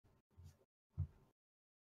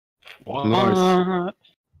What? Nice.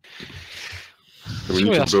 So we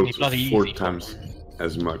need to build 4 times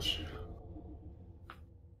as much.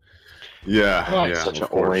 Yeah, Right, yeah, Such of a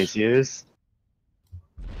course. always use.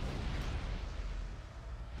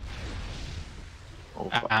 Oh,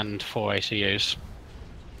 and 4 ACUs.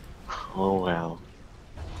 oh well.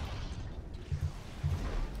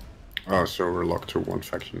 Oh, so we're locked to one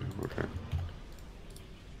faction. Okay.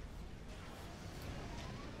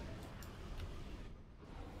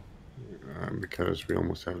 Because we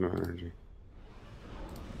almost have no energy.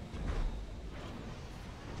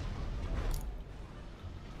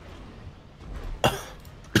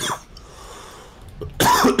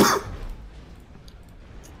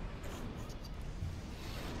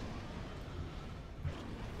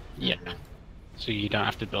 Yeah. So you don't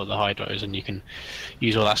have to build the hydros, and you can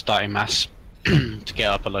use all that starting mass to get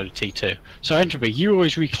up a load of T2. So Entropy, you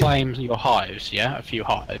always reclaim your hives, yeah? A few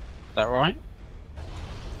hives. Is that right?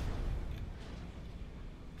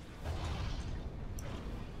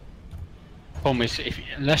 Problem is, if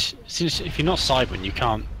you're not Cyberman, you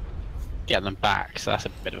can't get them back, so that's a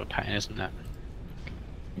bit of a pain, isn't it?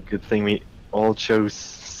 Good thing we all chose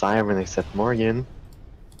Siren except Morgan.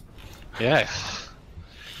 Yeah.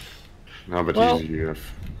 No, but Well, you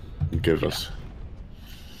give us.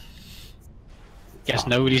 Guess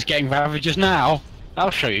nobody's getting Ravagers now.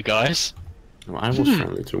 I'll show you guys. No, I was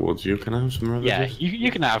friendly towards you. Can I have some Ravagers? Yeah,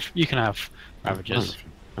 you can have Ravagers.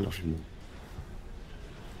 I love you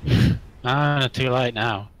more. Ah, too late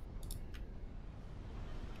now.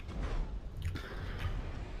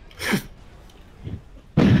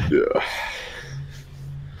 Yeah.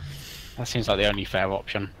 That seems like the only fair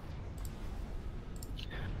option.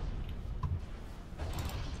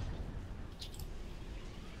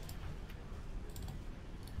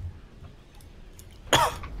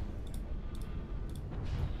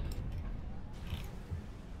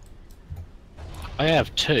 I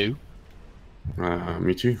have 2.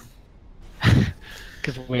 Me too.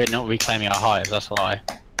 Because we're not reclaiming our hives, that's why.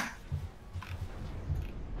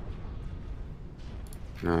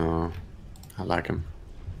 No, I like him.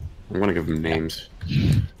 I'm gonna give him names.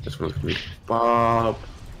 This one's gonna be Bob.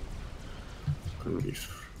 It's gonna be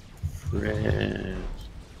Fred.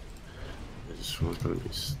 This one's gonna be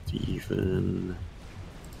Steven.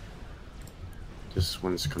 This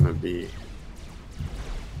one's gonna be...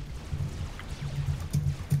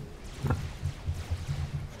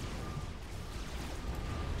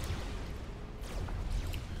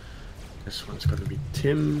 This one's gonna be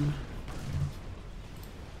Tim.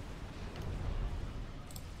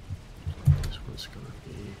 This one's gonna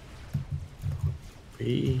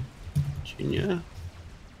be Junior.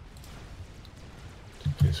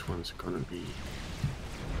 This one's gonna be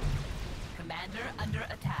Commander under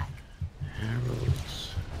attack.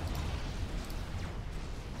 Harold's.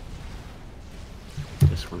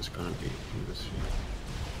 This one's gonna be, let's see.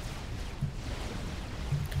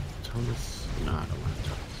 Thomas? No, I don't want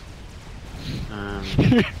Thomas.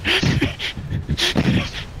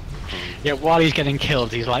 Yeah, while he's getting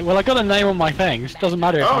killed, he's like, well, I got a name on my things. Doesn't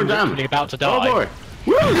matter if I'm literally about to die. Oh boy!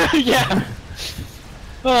 Woo! Yeah!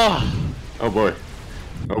 Oh. Oh boy.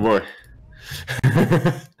 Oh boy.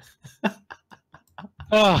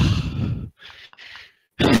 Oh.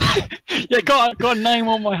 Yeah, got a name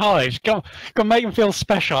on my hives. Got to make them feel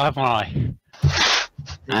special, haven't I?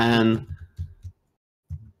 And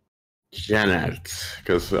Janet,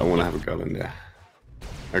 because I want to have a girl in there.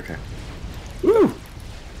 Okay. Woo!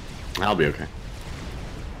 I'll be okay.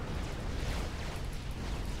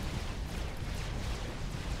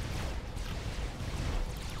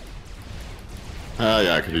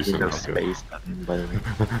 Yeah, I could do something else. Space button, by the way.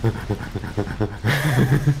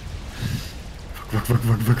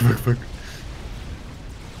 Fuck.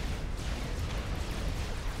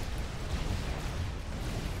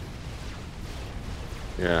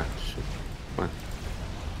 Yeah, shit. Fine.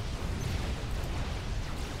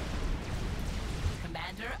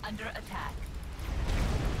 Commander under attack.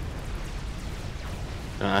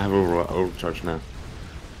 I have overcharge now.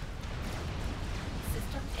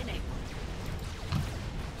 System enabled.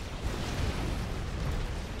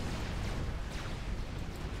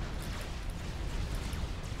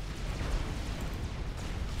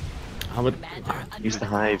 How about... Commander under Use the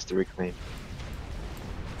hives to reclaim.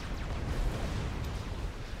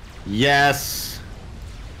 Yes!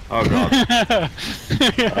 Oh god.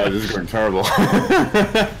 Oh, this is going terrible.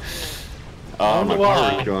 Oh, my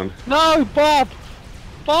power is gone. No, Bob!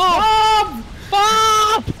 Bob!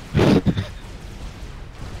 Bob!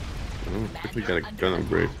 Oh, quickly got a gun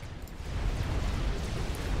upgrade.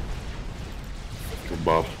 Oh,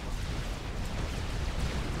 Bob.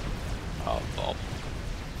 Oh, Bob.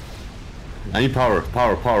 I need power,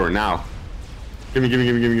 power now. Give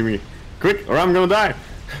me. Quick, or I'm gonna die.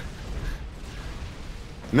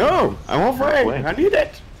 No, I'm halfway. Halfway. I need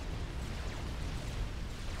it.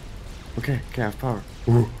 Okay, I have power.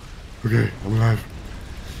 Ooh, okay, I'm alive.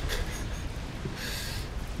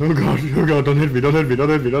 Oh god, don't hit me.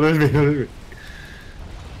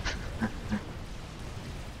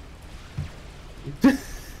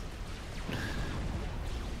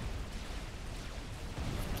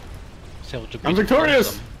 I'm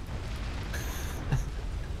victorious!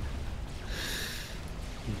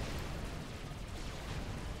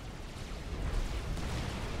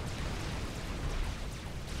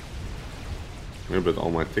 Yeah, but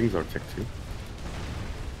all my things are tech too.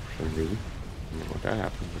 For some reason. I don't know what that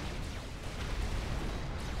happened.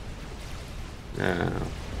 But... Yeah.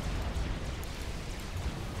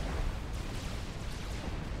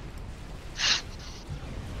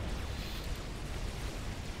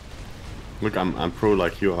 Look, I'm pro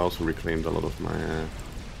like you. I also reclaimed a lot of my. A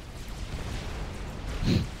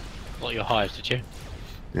lot of your hives, did you?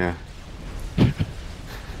 Yeah.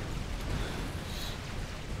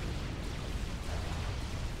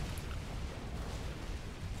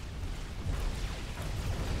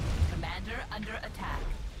 Commander under attack.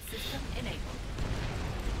 System enabled.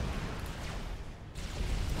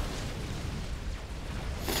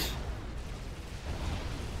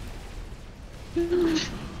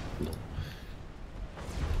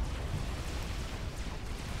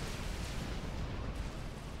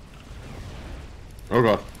 Oh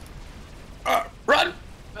god. Run!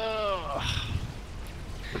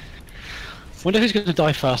 Wonder who's going to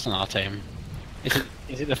die first on our team. Is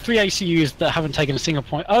it the 3 ACUs that haven't taken a single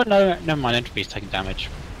point? Oh no, never mind. Entropy's taking damage.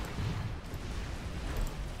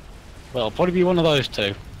 Well, it'll probably be one of those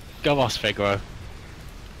two. Go us, Figaro.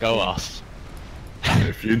 Go us.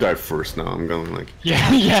 If you die first now, I'm going like.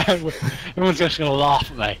 Yeah, yeah. Everyone's just going to laugh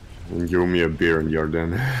at me. And give me a beer and you're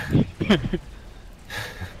done.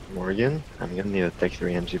 Morgan, I'm gonna need a tech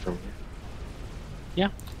 3 NG from here. Yeah.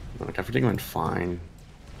 Like everything went fine.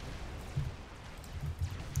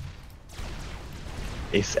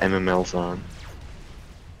 Is MML's on?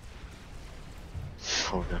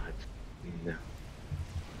 Oh god. No.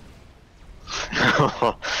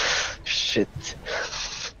 Oh, shit.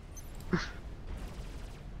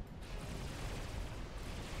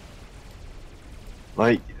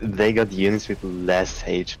 Like, they got units with less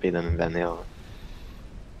HP than vanilla.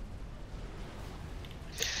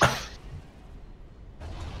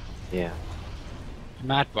 Yeah.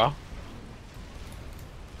 Mad, bro.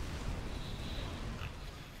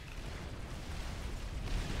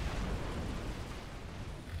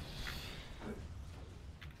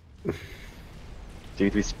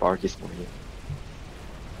 Dude with Spark is Morgan.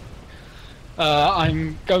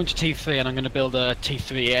 I'm going to T3 and I'm going to build a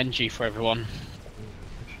T3 NG for everyone.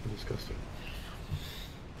 Disgusting.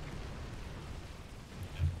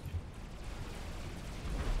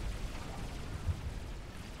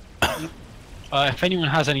 If anyone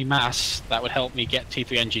has any mass, that would help me get T3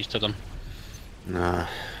 NGs to them. Nah,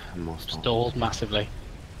 most Stalled massively.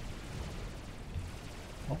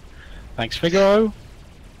 Thanks, Figaro.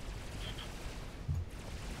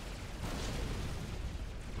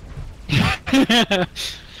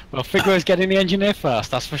 Well, Figaro's getting the engineer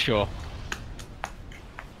first, that's for sure.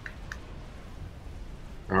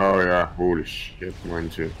 Oh yeah, holy shit, mine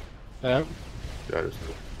too. Uh, That is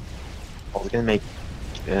I was gonna make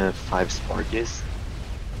 5 Sparkies.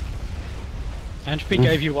 Entropy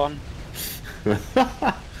gave you one.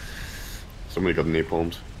 Somebody got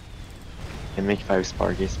napalmed. Can make 5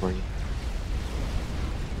 Sparkies, Morgan.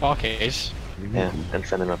 Barcase. Yeah, and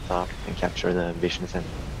send them up top and capture the Vision Center.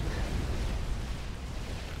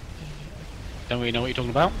 Don't really know what you're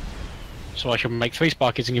talking about. So I should make 3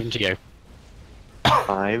 Sparkies and give them to you.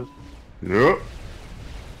 5. No.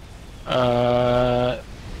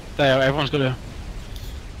 There, everyone's got a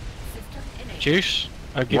System enabled. juice.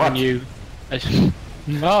 I've given What? you.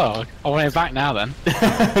 No, I want it back now then.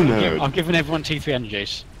 No. I'm giving everyone T3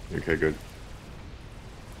 energies. Okay, good.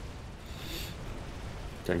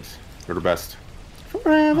 Thanks. You're the best.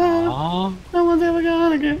 Forever. Aww. No one's ever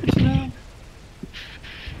gonna get you.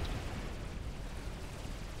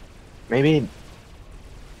 Maybe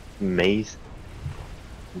Maze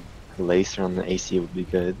laser on the AC would be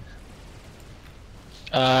good.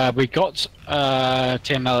 We got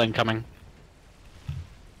TML incoming.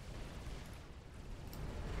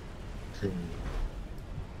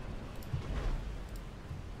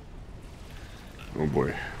 Oh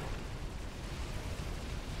boy.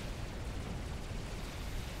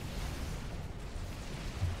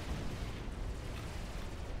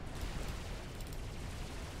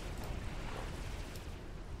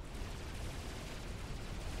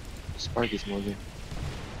 Sparkies, Morgan.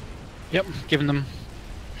 Yep, giving them.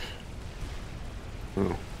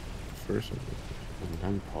 Oh, first and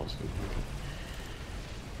then pause it.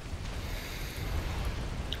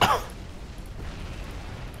 Okay.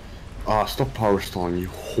 Ah, stop power stalling, you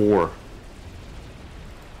whore.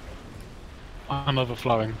 I'm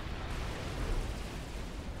overflowing.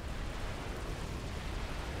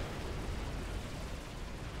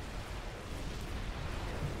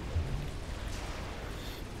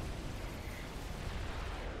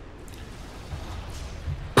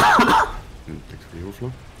 Thanks for the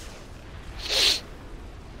overflow.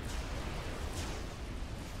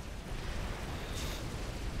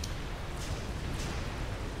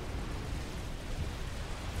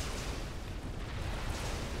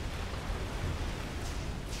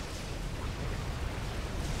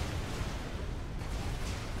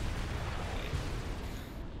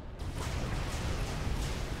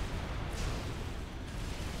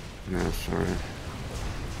 No, sorry.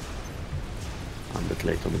 I'm a bit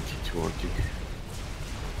late on the T2 RT.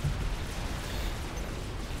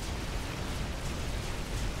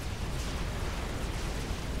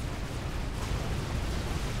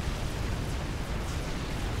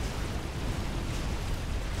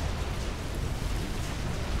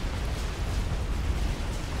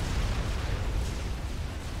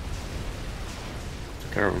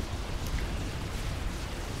 Took care of him.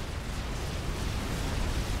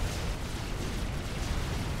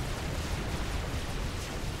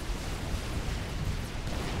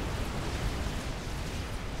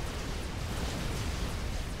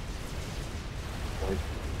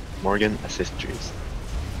 Morgan, assist trees.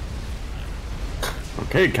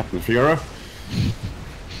 Okay, Captain Fiora.